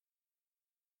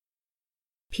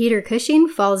Peter Cushing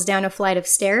falls down a flight of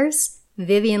stairs,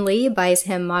 Vivien Leigh buys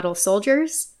him model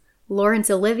soldiers, Laurence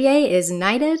Olivier is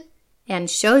knighted, and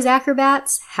shows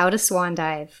acrobats how to swan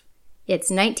dive.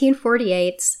 It's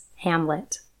 1948's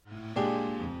Hamlet.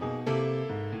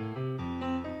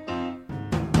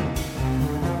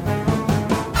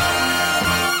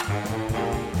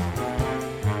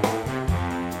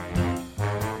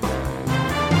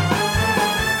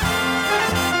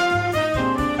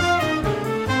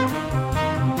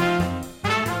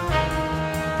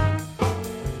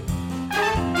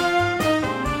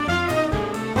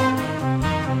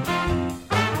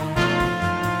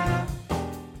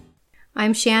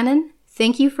 I'm Shannon.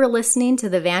 Thank you for listening to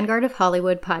the Vanguard of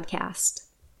Hollywood podcast.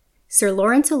 Sir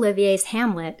Laurence Olivier's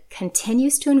Hamlet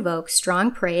continues to invoke strong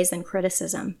praise and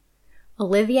criticism.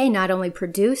 Olivier not only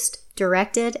produced,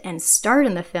 directed, and starred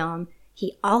in the film,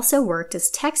 he also worked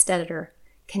as text editor,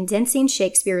 condensing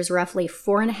Shakespeare's roughly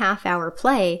 4.5-hour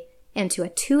play into a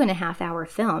 2.5-hour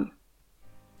film.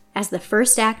 As the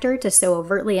first actor to so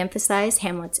overtly emphasize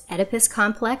Hamlet's Oedipus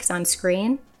complex on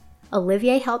screen,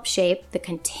 Olivier helped shape the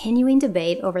continuing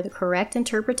debate over the correct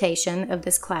interpretation of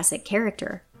this classic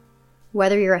character.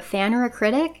 Whether you're a fan or a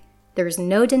critic, there's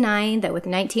no denying that with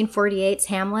 1948's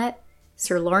Hamlet,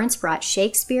 Sir Laurence brought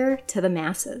Shakespeare to the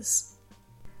masses.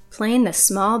 Playing the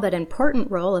small but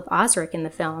important role of Osric in the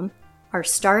film, our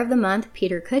star of the month,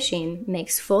 Peter Cushing,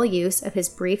 makes full use of his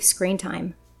brief screen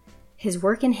time. His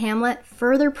work in Hamlet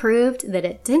further proved that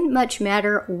it didn't much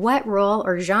matter what role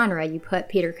or genre you put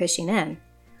Peter Cushing in.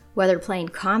 Whether playing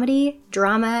comedy,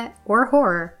 drama, or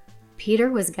horror,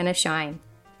 Peter was gonna shine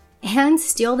and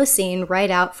steal the scene right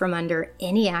out from under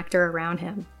any actor around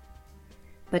him.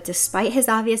 But despite his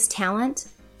obvious talent,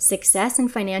 success and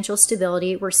financial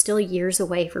stability were still years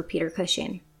away for Peter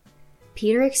Cushing.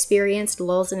 Peter experienced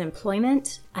lulls in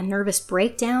employment, a nervous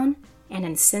breakdown, and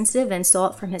insensitive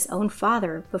insult from his own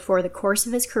father before the course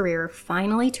of his career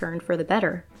finally turned for the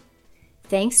better.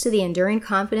 Thanks to the enduring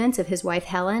confidence of his wife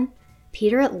Helen,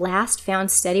 Peter at last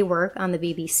found steady work on the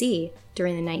BBC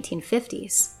during the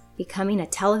 1950s, becoming a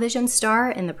television star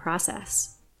in the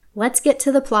process. Let's get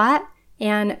to the plot,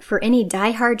 and for any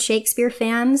die-hard Shakespeare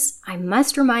fans, I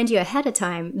must remind you ahead of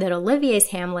time that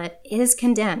Olivier's Hamlet is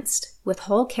condensed, with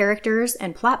whole characters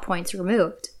and plot points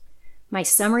removed. My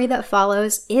summary that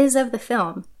follows is of the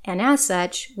film, and as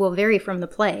such, will vary from the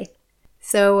play.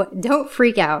 So don't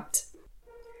freak out.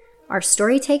 Our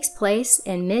story takes place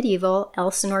in medieval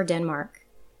Elsinore, Denmark.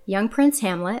 Young Prince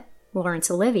Hamlet, Laurence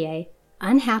Olivier,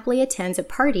 unhappily attends a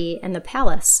party in the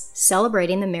palace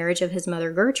celebrating the marriage of his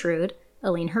mother Gertrude,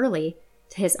 Aline Hurley,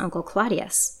 to his uncle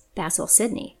Claudius, Basil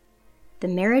Sidney. The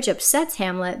marriage upsets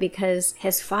Hamlet because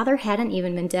his father hadn't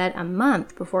even been dead a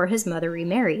month before his mother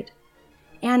remarried.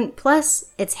 And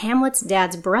plus, it's Hamlet's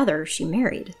dad's brother she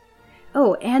married.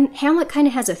 Oh, and Hamlet kind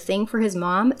of has a thing for his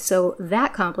mom, so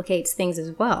that complicates things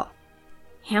as well.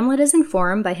 Hamlet is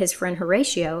informed by his friend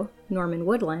Horatio, Norman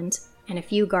Woodland, and a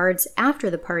few guards after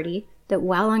the party that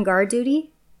while on guard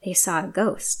duty, they saw a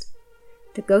ghost.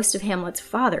 The ghost of Hamlet's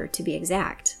father, to be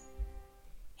exact.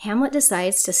 Hamlet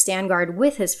decides to stand guard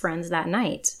with his friends that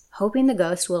night, hoping the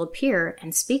ghost will appear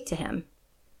and speak to him.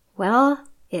 Well,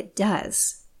 it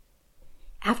does.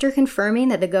 After confirming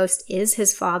that the ghost is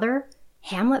his father,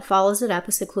 Hamlet follows it up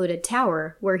a secluded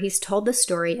tower where he's told the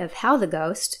story of how the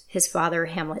ghost, his father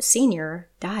Hamlet Sr.,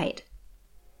 died.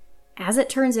 As it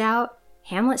turns out,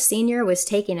 Hamlet Sr. was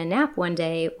taking a nap one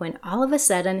day when all of a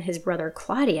sudden his brother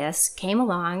Claudius came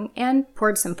along and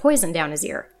poured some poison down his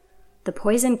ear. The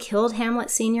poison killed Hamlet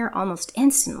Sr. almost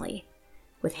instantly.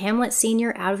 With Hamlet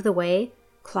Sr. out of the way,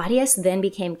 Claudius then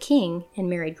became king and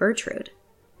married Gertrude.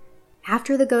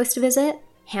 After the ghost visit,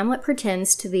 Hamlet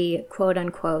pretends to be,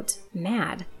 quote-unquote,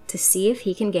 mad to see if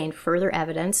he can gain further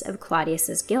evidence of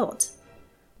Claudius's guilt.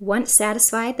 Once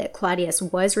satisfied that Claudius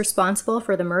was responsible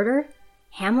for the murder,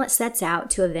 Hamlet sets out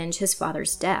to avenge his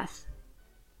father's death.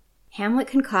 Hamlet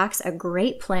concocts a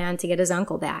great plan to get his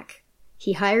uncle back.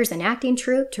 He hires an acting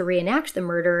troupe to reenact the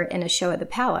murder in a show at the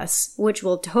palace, which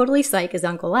will totally psych his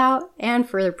uncle out and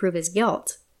further prove his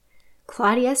guilt.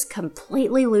 Claudius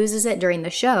completely loses it during the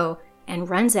show and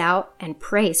runs out and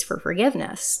prays for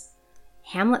forgiveness.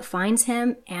 Hamlet finds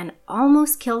him and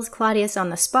almost kills Claudius on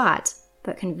the spot,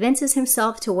 but convinces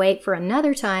himself to wait for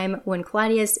another time when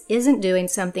Claudius isn't doing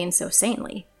something so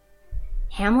saintly.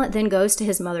 Hamlet then goes to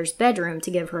his mother's bedroom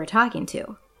to give her a talking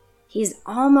to. He's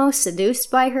almost seduced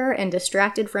by her and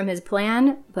distracted from his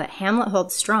plan, but Hamlet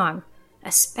holds strong,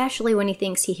 especially when he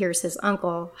thinks he hears his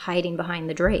uncle hiding behind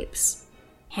the drapes.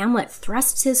 Hamlet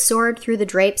thrusts his sword through the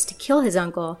drapes to kill his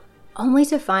uncle, only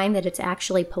to find that it's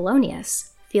actually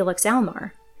Polonius, Felix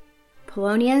Almar.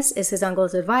 Polonius is his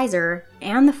uncle's advisor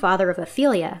and the father of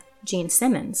Ophelia, Jean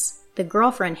Simmons, the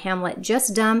girlfriend Hamlet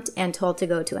just dumped and told to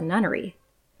go to a nunnery.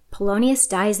 Polonius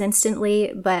dies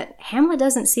instantly, but Hamlet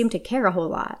doesn't seem to care a whole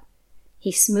lot.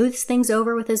 He smooths things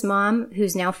over with his mom,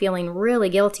 who's now feeling really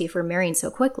guilty for marrying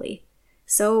so quickly.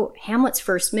 So Hamlet's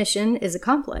first mission is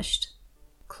accomplished.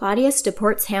 Claudius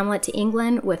deports Hamlet to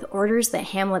England with orders that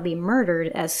Hamlet be murdered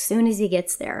as soon as he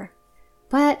gets there.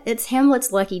 But it's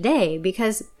Hamlet's lucky day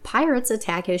because pirates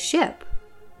attack his ship.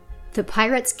 The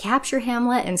pirates capture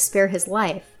Hamlet and spare his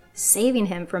life, saving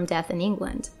him from death in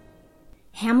England.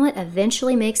 Hamlet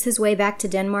eventually makes his way back to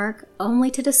Denmark, only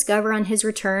to discover on his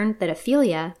return that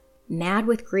Ophelia, mad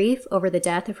with grief over the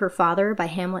death of her father by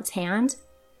Hamlet's hand,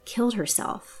 killed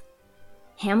herself.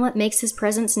 Hamlet makes his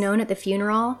presence known at the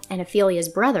funeral, and Ophelia's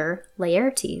brother,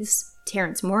 Laertes,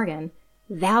 Terence Morgan,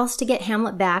 vows to get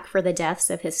Hamlet back for the deaths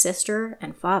of his sister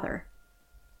and father.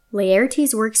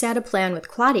 Laertes works out a plan with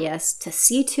Claudius to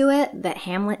see to it that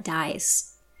Hamlet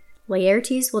dies.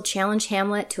 Laertes will challenge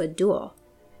Hamlet to a duel.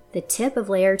 The tip of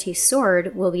Laertes'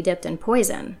 sword will be dipped in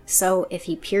poison, so if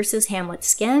he pierces Hamlet's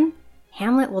skin,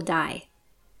 Hamlet will die.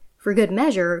 For good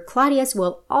measure, Claudius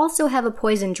will also have a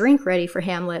poisoned drink ready for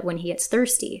Hamlet when he gets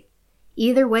thirsty.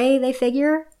 Either way, they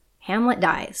figure, Hamlet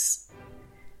dies.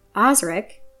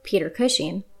 Osric, Peter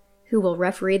Cushing, who will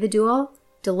referee the duel,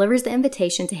 delivers the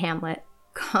invitation to Hamlet,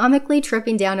 comically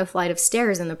tripping down a flight of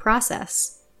stairs in the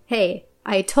process. Hey,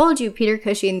 I told you Peter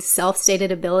Cushing's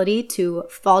self-stated ability to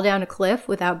fall down a cliff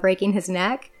without breaking his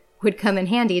neck would come in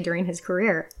handy during his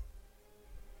career.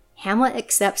 Hamlet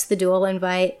accepts the duel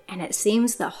invite, and it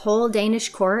seems the whole Danish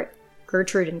court,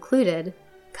 Gertrude included,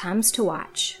 comes to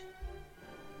watch.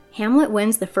 Hamlet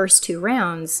wins the first 2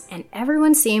 rounds, and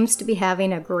everyone seems to be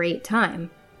having a great time.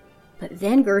 But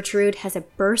then Gertrude has a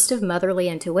burst of motherly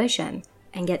intuition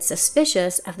and gets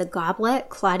suspicious of the goblet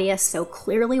Claudius so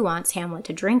clearly wants Hamlet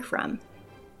to drink from.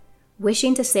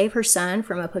 Wishing to save her son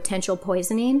from a potential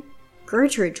poisoning,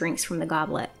 Gertrude drinks from the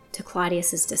goblet, to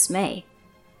Claudius's dismay.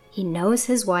 He knows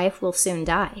his wife will soon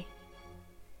die.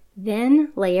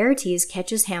 Then Laertes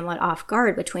catches Hamlet off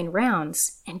guard between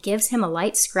rounds and gives him a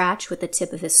light scratch with the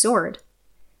tip of his sword.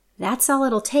 That's all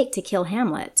it'll take to kill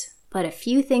Hamlet, but a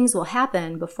few things will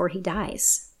happen before he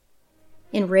dies.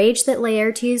 Enraged that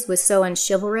Laertes was so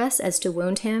unchivalrous as to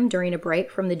wound him during a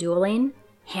break from the dueling,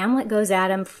 Hamlet goes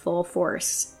at him full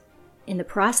force. In the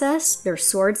process, their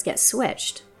swords get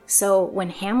switched, so when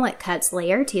Hamlet cuts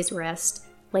Laertes' wrist,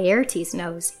 Laertes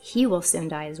knows he will soon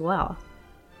die as well.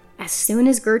 As soon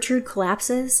as Gertrude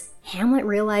collapses, Hamlet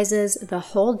realizes the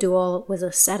whole duel was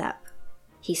a setup.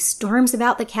 He storms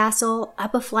about the castle,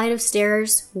 up a flight of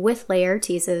stairs, with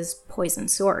Laertes' poisoned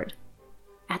sword.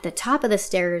 At the top of the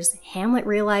stairs, Hamlet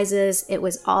realizes it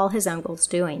was all his uncle's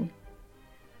doing.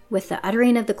 With the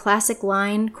uttering of the classic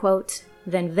line, quote,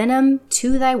 "Then venom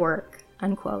to thy work,"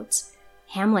 unquote,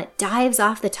 Hamlet dives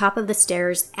off the top of the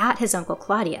stairs at his uncle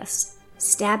Claudius,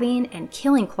 stabbing and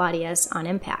killing Claudius on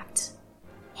impact.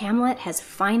 Hamlet has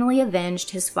finally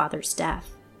avenged his father's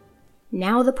death.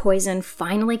 Now the poison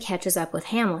finally catches up with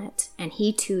Hamlet, and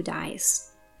he too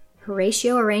dies.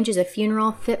 Horatio arranges a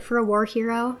funeral fit for a war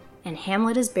hero, and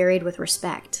Hamlet is buried with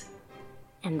respect.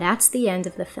 And that's the end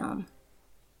of the film.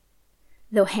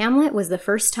 Though Hamlet was the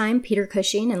first time Peter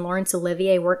Cushing and Laurence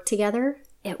Olivier worked together,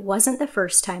 it wasn't the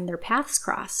first time their paths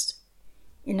crossed.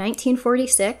 In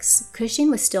 1946, Cushing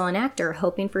was still an actor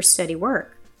hoping for steady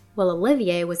work, while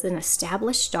Olivier was an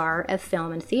established star of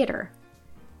film and theater.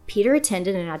 Peter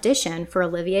attended an audition for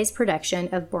Olivier's production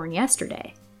of Born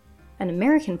Yesterday. An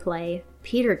American play,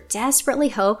 Peter desperately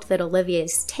hoped that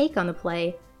Olivier's take on the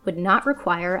play would not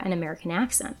require an American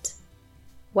accent.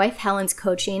 Wife Helen's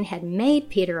coaching had made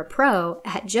Peter a pro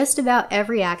at just about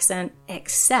every accent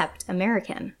except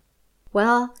American.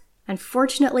 Well,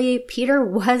 unfortunately, Peter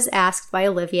was asked by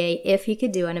Olivier if he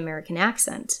could do an American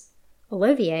accent.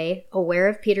 Olivier, aware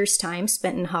of Peter's time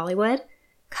spent in Hollywood,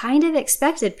 kind of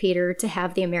expected Peter to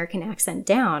have the American accent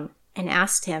down and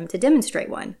asked him to demonstrate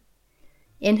one.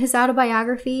 In his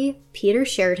autobiography, Peter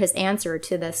shared his answer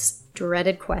to this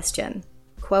dreaded question.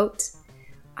 Quote,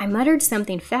 "I muttered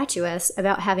something fatuous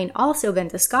about having also been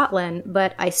to Scotland,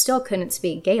 but I still couldn't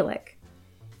speak Gaelic.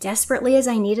 Desperately as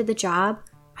I needed the job,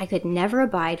 I could never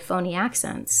abide phony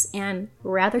accents, and,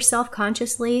 rather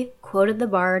self-consciously, quoted the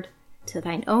bard, 'To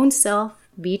thine own self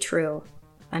be true,'"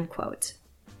 unquote.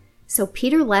 So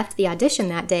Peter left the audition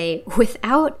that day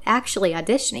without actually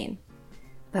auditioning.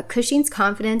 But Cushing's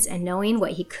confidence in knowing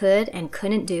what he could and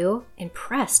couldn't do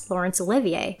impressed Laurence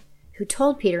Olivier, who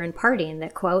told Peter in parting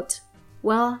that, quote,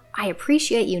 "Well, I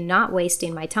appreciate you not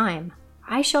wasting my time.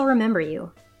 I shall remember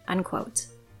you," unquote.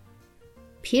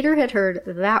 Peter had heard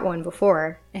that one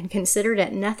before and considered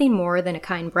it nothing more than a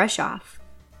kind brush-off.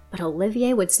 But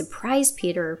Olivier would surprise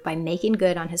Peter by making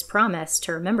good on his promise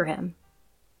to remember him.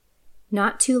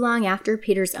 Not too long after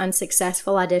Peter's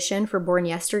unsuccessful audition for Born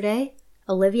Yesterday,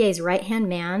 Olivier's right-hand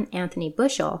man, Anthony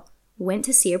Bushell, went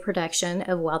to see a production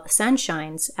of While the Sun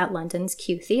Shines at London's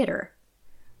Q Theatre.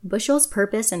 Bushell's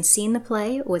purpose in seeing the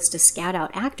play was to scout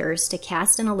out actors to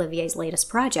cast in Olivier's latest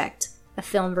project, a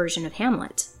film version of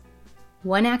Hamlet.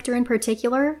 One actor in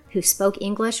particular, who spoke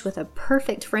English with a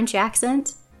perfect French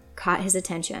accent, caught his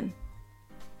attention.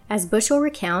 As Bushell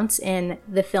recounts in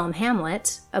The Film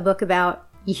Hamlet, a book about,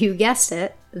 you guessed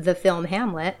it, the film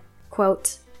Hamlet,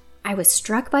 quote, "I was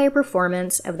struck by a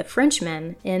performance of the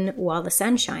Frenchman in While the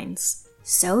Sun Shines,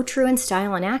 so true in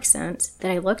style and accent that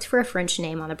I looked for a French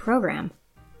name on the program.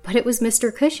 But it was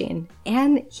Mr. Cushing,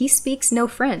 and he speaks no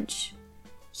French."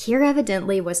 Here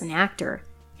evidently was an actor,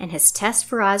 and his test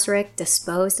for Osric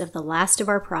disposed of the last of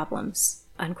our problems,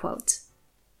 unquote.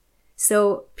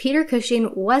 So Peter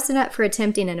Cushing wasn't up for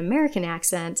attempting an American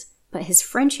accent, but his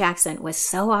French accent was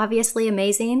so obviously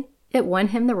amazing, it won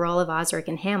him the role of Osric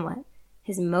in Hamlet,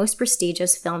 his most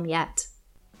prestigious film yet.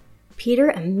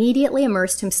 Peter immediately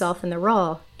immersed himself in the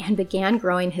role and began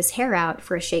growing his hair out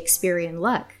for a Shakespearean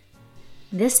look.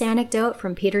 This anecdote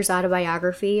from Peter's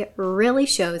autobiography really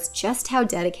shows just how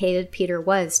dedicated Peter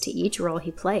was to each role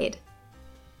he played.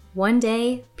 One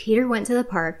day, Peter went to the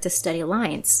park to study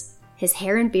lines, his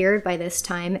hair and beard by this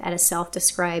time at a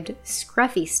self-described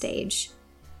scruffy stage.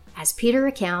 As Peter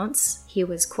recounts, he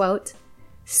was, quote,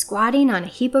 "squatting on a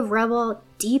heap of rubble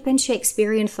deep in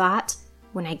Shakespearean thought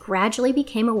when I gradually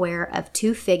became aware of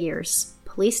two figures,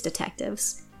 police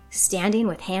detectives, standing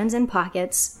with hands in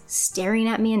pockets, staring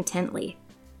at me intently.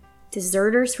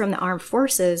 Deserters from the armed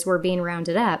forces were being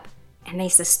rounded up, and they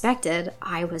suspected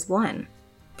I was one.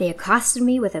 They accosted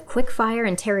me with a quick-fire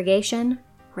interrogation,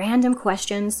 random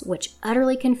questions which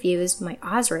utterly confused my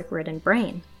Osric-ridden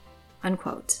brain,"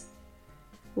 unquote.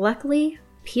 Luckily,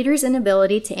 Peter's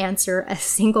inability to answer a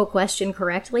single question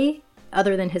correctly,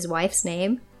 other than his wife's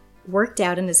name, worked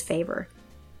out in his favor.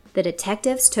 The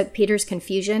detectives took Peter's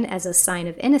confusion as a sign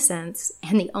of innocence,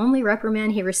 and the only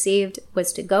reprimand he received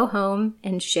was to go home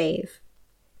and shave.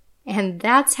 And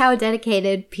that's how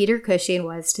dedicated Peter Cushing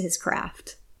was to his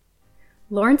craft.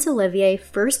 Laurence Olivier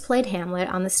first played Hamlet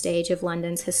on the stage of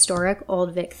London's historic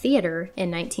Old Vic Theatre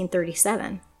in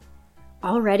 1937.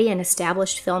 Already an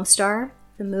established film star,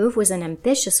 the move was an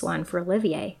ambitious one for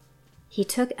Olivier. He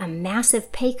took a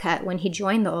massive pay cut when he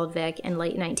joined the Old Vic in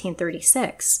late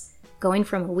 1936, going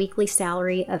from a weekly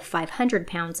salary of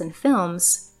 £500 in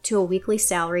films to a weekly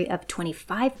salary of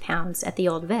 £25 at the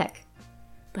Old Vic.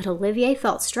 But Olivier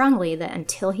felt strongly that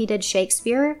until he did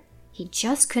Shakespeare, he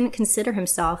just couldn't consider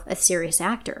himself a serious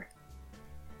actor.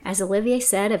 As Olivier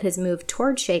said of his move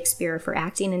toward Shakespeare for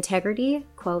acting integrity,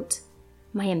 quote,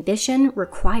 "My ambition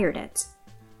required it.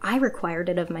 I required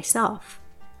it of myself.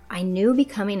 I knew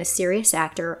becoming a serious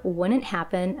actor wouldn't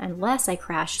happen unless I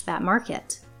crashed that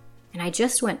market. And I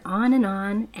just went on,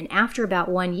 and after about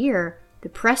 1 year, the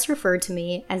press referred to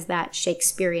me as that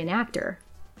Shakespearean actor.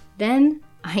 Then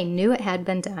I knew it had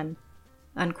been done,"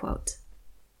 unquote.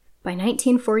 By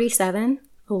 1947,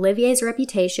 Olivier's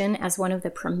reputation as one of the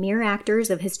premier actors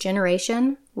of his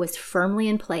generation was firmly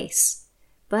in place.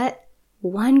 But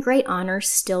one great honor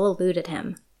still eluded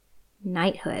him: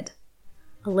 knighthood.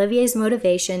 Olivier's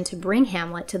motivation to bring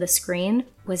Hamlet to the screen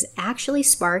was actually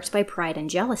sparked by pride and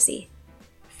jealousy.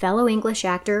 Fellow English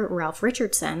actor Ralph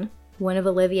Richardson, one of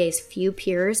Olivier's few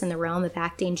peers in the realm of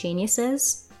acting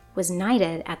geniuses, was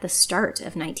knighted at the start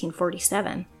of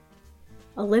 1947.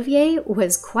 Olivier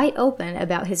was quite open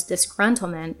about his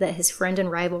disgruntlement that his friend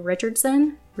and rival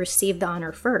Richardson received the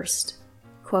honor first.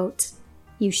 Quote,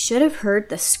 "You should have heard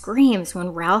the screams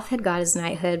when Ralph had got his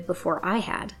knighthood before I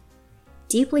had.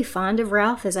 Deeply fond of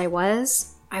Ralph as I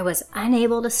was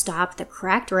unable to stop the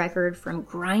cracked record from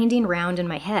grinding round in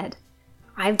my head.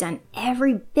 I've done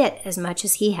every bit as much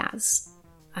as he has,"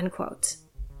 unquote.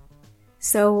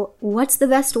 So, what's the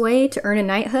best way to earn a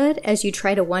knighthood as you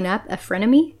try to one-up a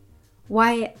frenemy?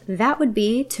 Why, that would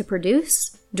be to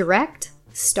produce, direct,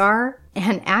 star,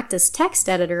 and act as text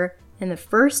editor in the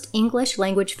first English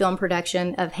language film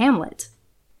production of Hamlet.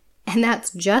 And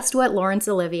that's just what Laurence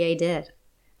Olivier did.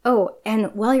 Oh,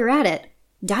 and while you're at it,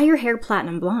 dye your hair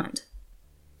platinum blonde.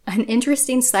 An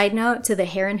interesting side note to the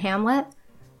hair in Hamlet: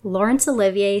 Laurence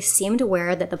Olivier seemed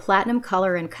aware that the platinum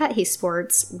color and cut he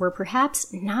sports were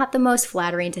perhaps not the most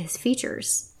flattering to his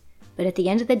features. But at the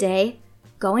end of the day,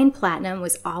 going platinum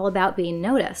was all about being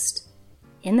noticed.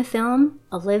 In the film,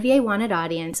 Olivier wanted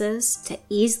audiences to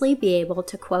easily be able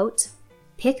to, quote,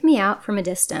 pick me out from a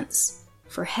distance.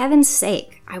 For heaven's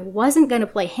sake, I wasn't going to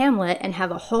play Hamlet and have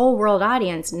a whole world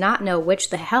audience not know which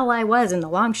the hell I was in the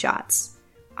long shots.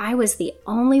 I was the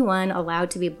only one allowed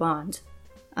to be blonde."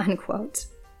 Unquote.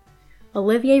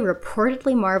 Olivier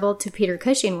reportedly marveled to Peter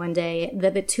Cushing one day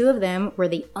that the two of them were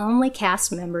the only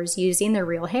cast members using their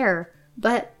real hair,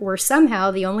 but were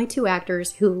somehow the only two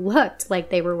actors who looked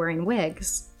like they were wearing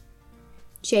wigs.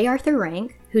 J. Arthur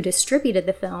Rank, who distributed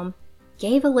the film,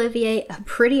 gave Olivier a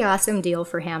pretty awesome deal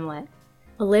for Hamlet.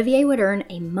 Olivier would earn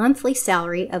a monthly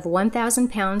salary of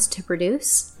 £1,000 to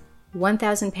produce,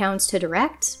 £1,000 to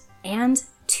direct, and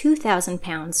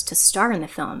 £2,000 to star in the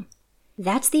film.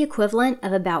 That's the equivalent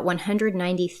of about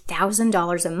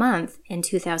 $190,000 a month in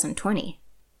 2020.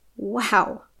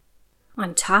 Wow!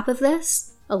 On top of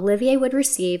this, Olivier would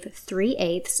receive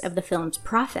 3/8 of the film's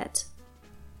profit.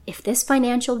 If this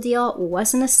financial deal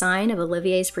wasn't a sign of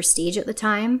Olivier's prestige at the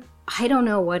time, I don't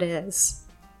know what is.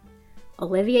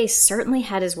 Olivier certainly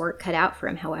had his work cut out for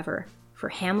him, however, for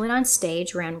Hamlet on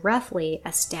stage ran roughly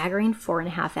a staggering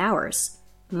 4.5 hours,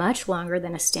 much longer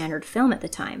than a standard film at the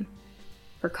time.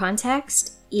 For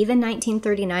context, even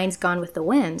 1939's Gone with the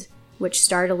Wind, which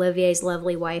starred Olivier's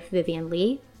lovely wife Vivien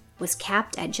Leigh, was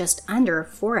capped at just under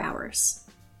 4 hours.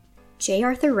 J.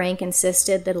 Arthur Rank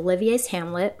insisted that Olivier's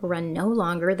Hamlet run no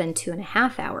longer than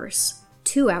 2.5 hours,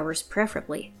 2 hours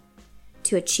preferably.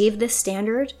 To achieve this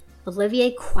standard, Olivier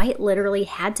quite literally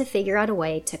had to figure out a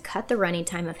way to cut the running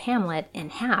time of Hamlet in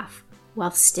half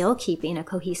while still keeping a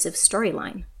cohesive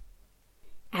storyline.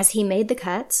 As he made the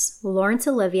cuts, Laurence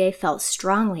Olivier felt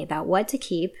strongly about what to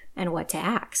keep and what to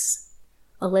axe.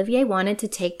 Olivier wanted to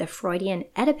take the Freudian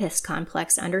Oedipus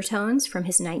complex undertones from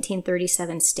his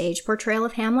 1937 stage portrayal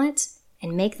of Hamlet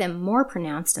and make them more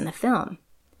pronounced in the film.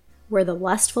 Where the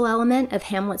lustful element of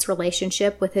Hamlet's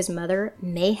relationship with his mother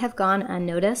may have gone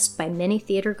unnoticed by many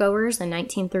theatergoers in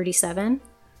 1937,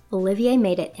 Olivier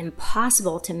made it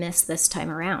impossible to miss this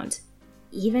time around,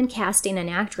 even casting an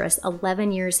actress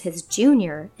 11 years his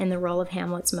junior in the role of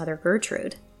Hamlet's mother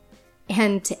Gertrude.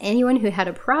 And to anyone who had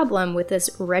a problem with this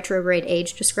retrograde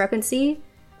age discrepancy,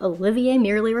 Olivier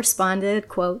merely responded,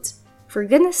 quote, "For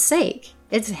goodness sake,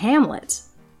 it's Hamlet,"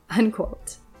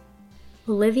 unquote.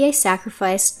 Olivier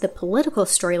sacrificed the political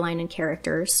storyline and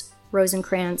characters,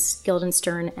 Rosencrantz,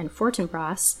 Guildenstern, and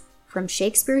Fortinbras, from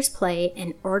Shakespeare's play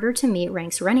in order to meet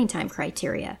Rank's running time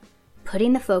criteria,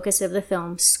 putting the focus of the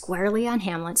film squarely on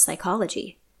Hamlet's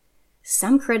psychology.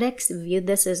 Some critics viewed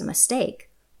this as a mistake,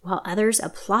 while others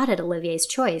applauded Olivier's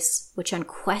choice, which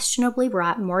unquestionably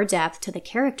brought more depth to the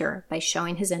character by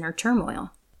showing his inner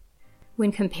turmoil.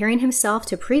 When comparing himself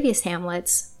to previous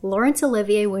Hamlets, Laurence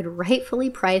Olivier would rightfully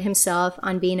pride himself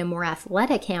on being a more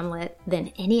athletic Hamlet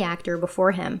than any actor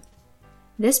before him.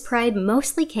 This pride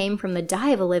mostly came from the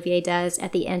dive Olivier does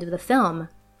at the end of the film,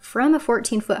 from a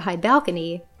 14-foot-high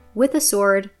balcony, with a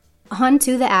sword,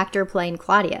 onto the actor playing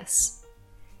Claudius.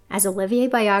 As Olivier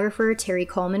biographer Terry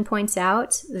Coleman points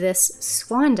out, this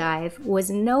swan dive was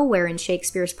nowhere in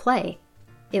Shakespeare's play.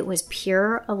 It was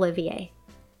pure Olivier.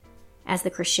 As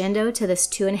the crescendo to this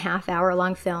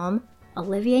 2.5-hour-long film,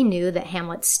 Olivier knew that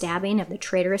Hamlet's stabbing of the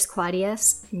traitorous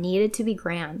Claudius needed to be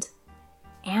grand.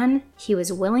 And he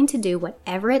was willing to do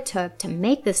whatever it took to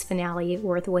make this finale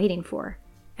worth waiting for.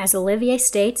 As Olivier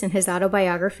states in his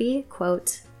autobiography,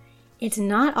 quote, "It's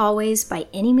not always by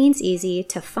any means easy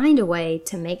to find a way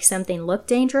to make something look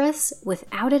dangerous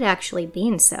without it actually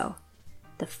being so.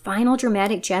 The final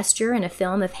dramatic gesture in a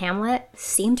film of Hamlet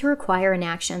seemed to require an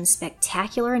action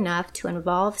spectacular enough to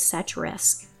involve such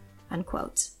risk,"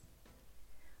 unquote.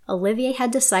 Olivier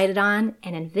had decided on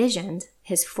and envisioned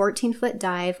his 14-foot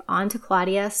dive onto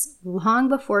Claudius long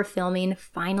before filming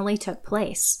finally took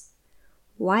place.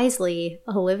 Wisely,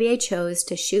 Olivier chose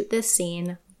to shoot this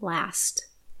scene last.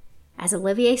 As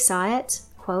Olivier saw it,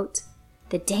 quote,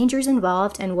 "The dangers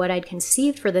involved and what I'd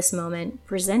conceived for this moment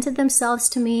presented themselves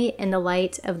to me in the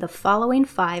light of the following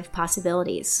 5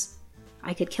 possibilities.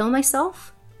 I could kill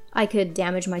myself, I could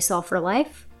damage myself for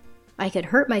life, I could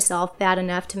hurt myself bad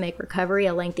enough to make recovery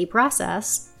a lengthy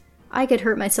process, I could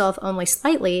hurt myself only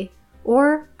slightly,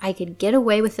 or I could get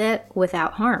away with it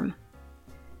without harm.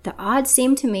 The odds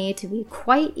seemed to me to be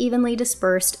quite evenly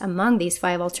dispersed among these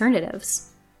 5 alternatives.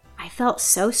 I felt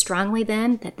so strongly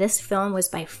then that this film was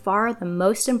by far the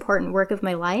most important work of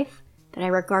my life that I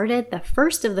regarded the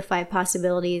first of the 5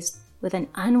 possibilities with an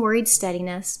unworried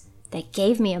steadiness that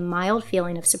gave me a mild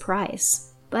feeling of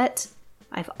surprise. But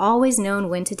I've always known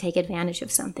when to take advantage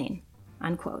of something,"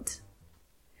 unquote.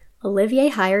 Olivier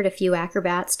hired a few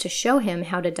acrobats to show him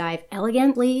how to dive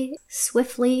elegantly,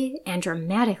 swiftly, and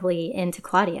dramatically into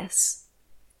Claudius.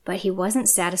 But he wasn't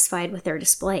satisfied with their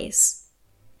displays.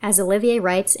 As Olivier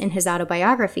writes in his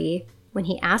autobiography, when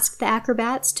he asked the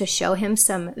acrobats to show him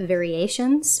some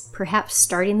variations, perhaps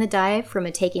starting the dive from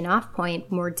a taking off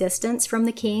point more distance from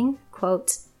the king,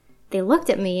 quote, "They looked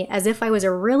at me as if I was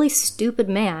a really stupid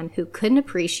man who couldn't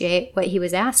appreciate what he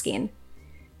was asking.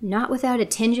 Not without a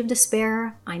tinge of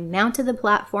despair, I mounted the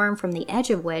platform from the edge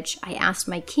of which I asked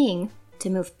my king to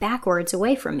move backwards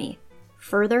away from me,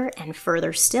 further and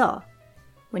further still.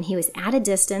 When he was at a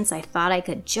distance I thought I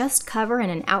could just cover in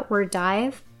an outward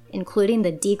dive, including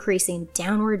the decreasing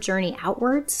downward journey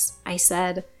outwards, I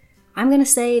said, 'I'm going to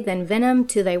say, then Venom,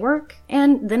 to thy work,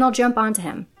 and then I'll jump onto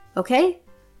him. Okay?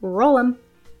 Roll him,'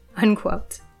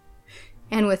 unquote."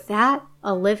 And with that,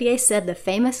 Olivier said the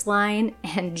famous line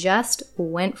and just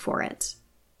went for it.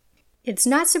 It's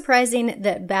not surprising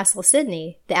that Basil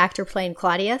Sidney, the actor playing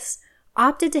Claudius,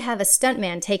 opted to have a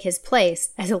stuntman take his place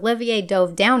as Olivier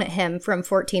dove down at him from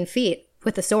 14 feet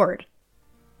with a sword.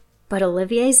 But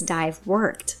Olivier's dive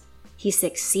worked. He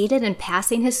succeeded in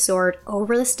passing his sword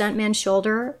over the stuntman's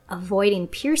shoulder, avoiding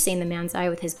piercing the man's eye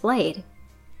with his blade.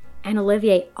 And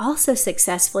Olivier also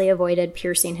successfully avoided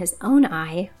piercing his own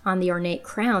eye on the ornate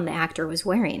crown the actor was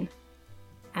wearing.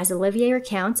 As Olivier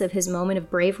recounts of his moment of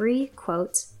bravery,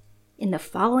 quote, "In the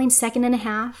following second and a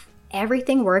half,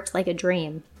 everything worked like a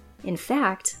dream. In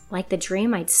fact, like the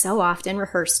dream I'd so often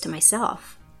rehearsed to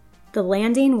myself. The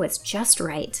landing was just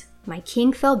right. My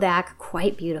king fell back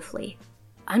quite beautifully.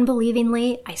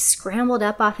 Unbelievingly, I scrambled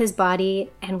up off his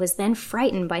body and was then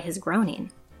frightened by his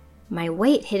groaning. My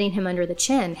weight hitting him under the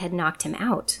chin had knocked him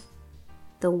out.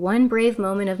 The one brave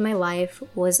moment of my life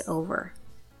was over,"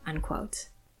 unquote.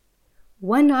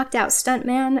 One knocked out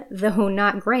stuntman, though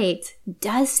not great,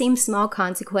 does seem small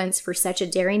consequence for such a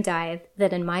daring dive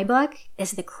that in my book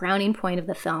is the crowning point of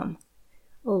the film.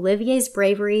 Olivier's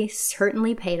bravery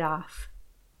certainly paid off.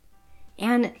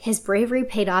 And his bravery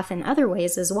paid off in other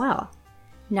ways as well.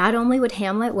 Not only would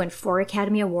Hamlet win 4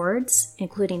 Academy Awards,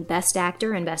 including Best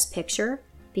Actor and Best Picture,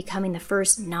 becoming the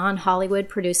first non-Hollywood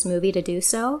produced movie to do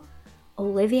so,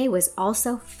 Olivier was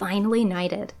also finally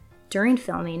knighted during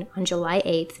filming on July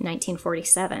 8,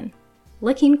 1947,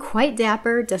 looking quite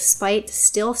dapper despite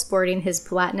still sporting his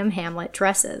platinum Hamlet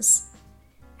tresses.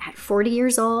 At 40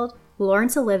 years old,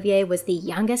 Laurence Olivier was the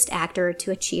youngest actor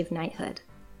to achieve knighthood.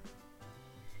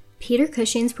 Peter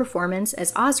Cushing's performance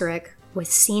as Osric was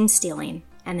scene-stealing,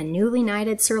 and the newly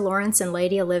knighted Sir Laurence and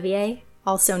Lady Olivier,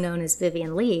 also known as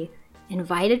Vivien Leigh,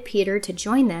 invited Peter to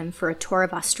join them for a tour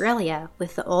of Australia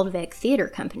with the Old Vic Theatre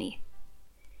Company.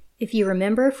 If you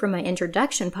remember from my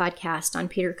introduction podcast on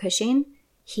Peter Cushing,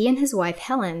 he and his wife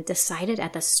Helen decided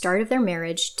at the start of their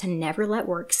marriage to never let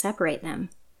work separate them.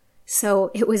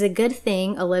 So it was a good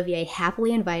thing Olivier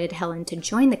happily invited Helen to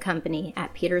join the company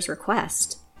at Peter's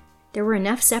request. "There were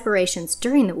enough separations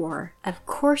during the war. Of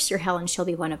course your Helen shall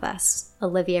be one of us,"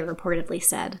 Olivier reportedly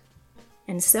said.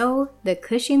 And so the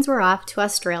Cushings were off to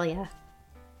Australia.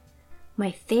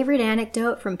 My favorite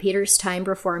anecdote from Peter's time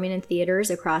performing in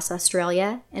theaters across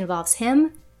Australia involves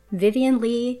him, Vivien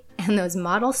Leigh, and those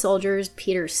model soldiers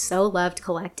Peter so loved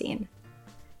collecting.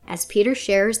 As Peter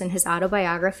shares in his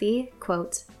autobiography,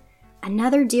 quote,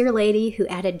 "Another dear lady who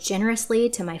added generously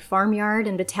to my farmyard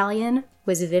and battalion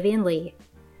was Vivien Leigh.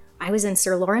 I was in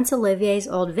Sir Laurence Olivier's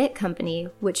Old Vic Company,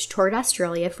 which toured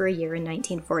Australia for a year in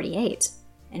 1948,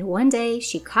 and one day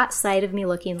she caught sight of me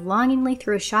looking longingly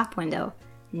through a shop window,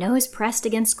 nose pressed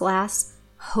against glass,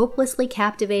 hopelessly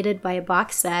captivated by a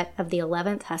box set of the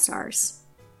 11th Hussars.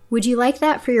 'Would you like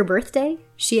that for your birthday?'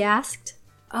 she asked.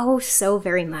 'Oh, so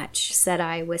very much,' said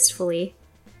I wistfully.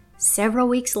 Several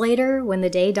weeks later, when the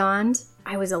day dawned,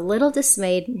 I was a little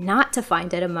dismayed not to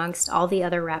find it amongst all the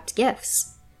other wrapped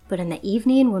gifts. But in the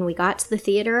evening when we got to the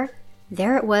theater,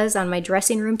 there it was on my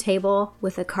dressing room table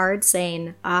with a card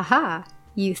saying, 'Aha,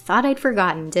 you thought I'd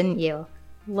forgotten, didn't you?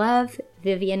 Love,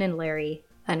 Vivien and Larry,'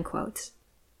 unquote."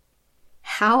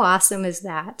 How awesome is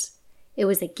that? It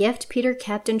was a gift Peter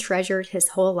kept and treasured his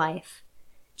whole life.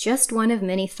 Just one of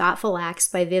many thoughtful acts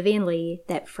by Vivien Leigh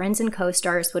that friends and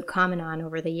co-stars would comment on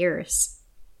over the years.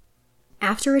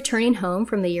 After returning home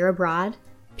from the year abroad,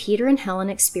 Peter and Helen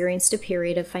experienced a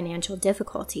period of financial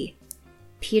difficulty.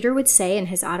 Peter would say in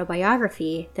his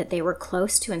autobiography that they were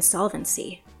close to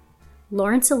insolvency.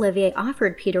 Laurence Olivier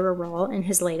offered Peter a role in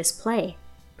his latest play,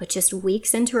 but just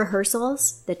weeks into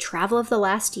rehearsals, the travel of the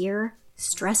last year,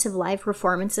 stress of live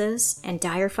performances, and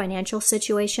dire financial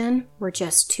situation were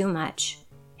just too much,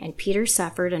 and Peter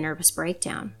suffered a nervous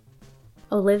breakdown.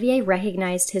 Olivier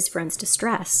recognized his friend's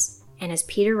distress, and as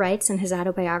Peter writes in his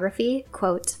autobiography,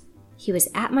 quote, "He was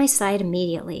at my side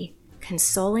immediately,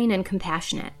 consoling and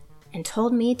compassionate, and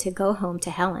told me to go home to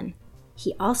Helen.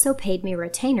 He also paid me a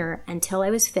retainer until I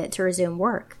was fit to resume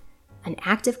work, an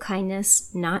act of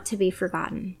kindness not to be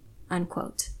forgotten."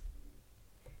 Unquote.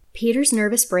 Peter's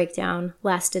nervous breakdown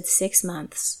lasted 6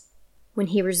 months. When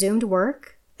he resumed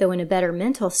work, though in a better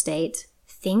mental state,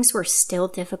 things were still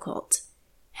difficult.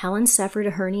 Helen suffered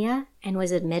a hernia and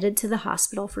was admitted to the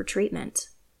hospital for treatment.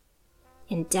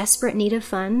 In desperate need of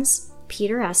funds,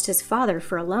 Peter asked his father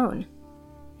for a loan.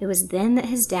 It was then that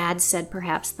his dad said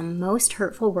perhaps the most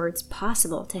hurtful words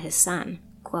possible to his son,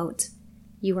 quote,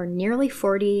 "You are nearly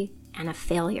 40 and a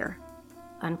failure,"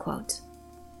 unquote.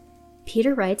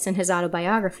 Peter writes in his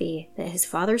autobiography that his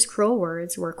father's cruel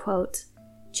words were, quote,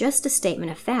 "just a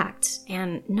statement of fact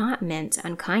and not meant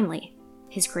unkindly,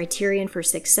 his criterion for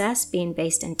success being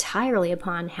based entirely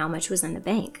upon how much was in the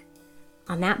bank.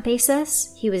 On that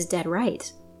basis, he was dead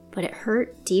right, but it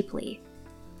hurt deeply.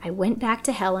 I went back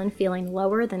to Helen feeling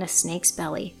lower than a snake's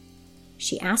belly.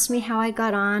 She asked me how I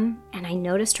got on, and I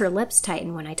noticed her lips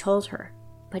tighten when I told her,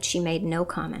 but she made no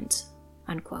comment,"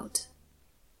 unquote.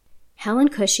 Helen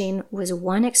Cushing was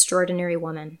one extraordinary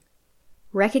woman.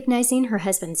 Recognizing her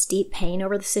husband's deep pain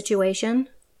over the situation,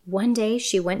 one day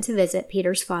she went to visit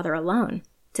Peter's father alone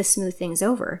to smooth things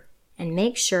over and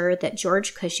make sure that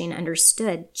George Cushing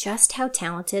understood just how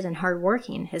talented and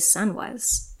hardworking his son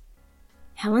was.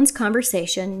 Helen's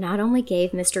conversation not only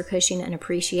gave Mr. Cushing an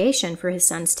appreciation for his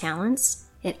son's talents,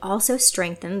 it also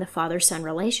strengthened the father-son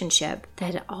relationship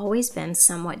that had always been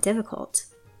somewhat difficult.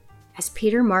 As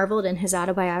Peter marveled in his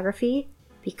autobiography,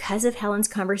 because of Helen's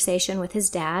conversation with his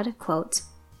dad, quote,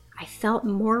 "I felt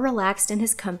more relaxed in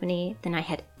his company than I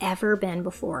had ever been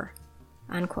before,"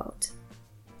 unquote.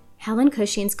 Helen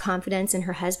Cushing's confidence in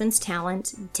her husband's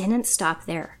talent didn't stop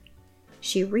there.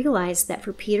 She realized that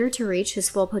for Peter to reach his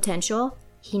full potential,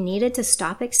 he needed to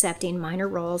stop accepting minor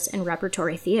roles in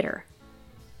repertory theater.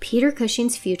 Peter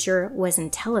Cushing's future was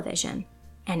in television,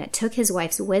 and it took his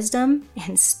wife's wisdom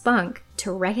and spunk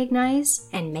to recognize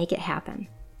and make it happen.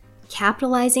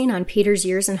 Capitalizing on Peter's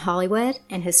years in Hollywood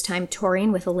and his time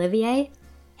touring with Olivier,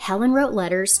 Helen wrote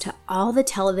letters to all the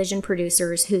television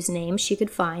producers whose names she could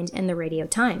find in the Radio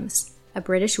Times, a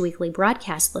British weekly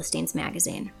broadcast listings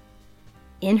magazine.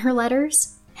 In her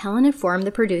letters, Helen informed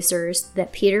the producers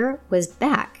that Peter was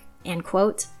back and,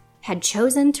 quote, had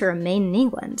chosen to remain in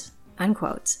England,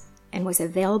 unquote, and was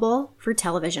available for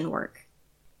television work.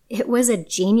 It was a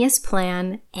genius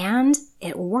plan, and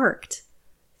it worked.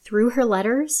 Through her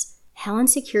letters, Helen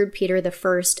secured Peter the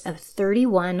first of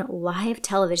 31 live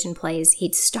television plays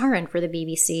he'd star in for the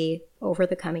BBC over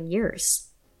the coming years.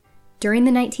 During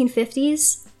the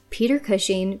 1950s, Peter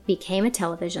Cushing became a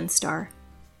television star.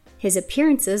 His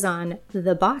appearances on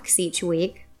The Box each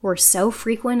week were so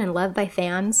frequent and loved by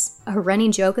fans, a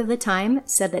running joke of the time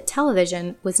said that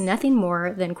television was nothing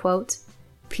more than, quote,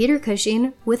 "Peter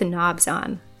Cushing with knobs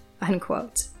on,"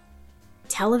 unquote.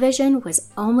 Television was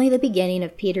only the beginning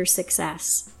of Peter's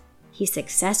success. He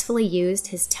successfully used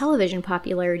his television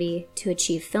popularity to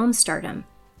achieve film stardom,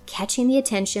 catching the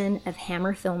attention of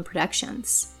Hammer Film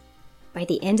Productions. By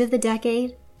the end of the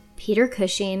decade, Peter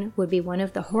Cushing would be one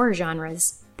of the horror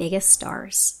genre's biggest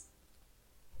stars.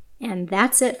 And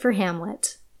that's it for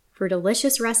Hamlet. For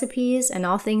delicious recipes and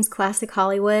all things classic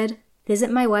Hollywood,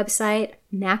 visit my website,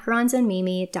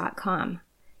 macaronsandmimi.com.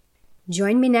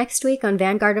 Join me next week on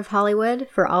Vanguard of Hollywood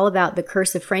for all about The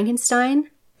Curse of Frankenstein,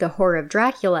 The Horror of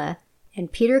Dracula,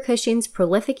 and Peter Cushing's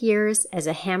prolific years as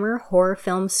a Hammer horror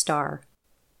film star.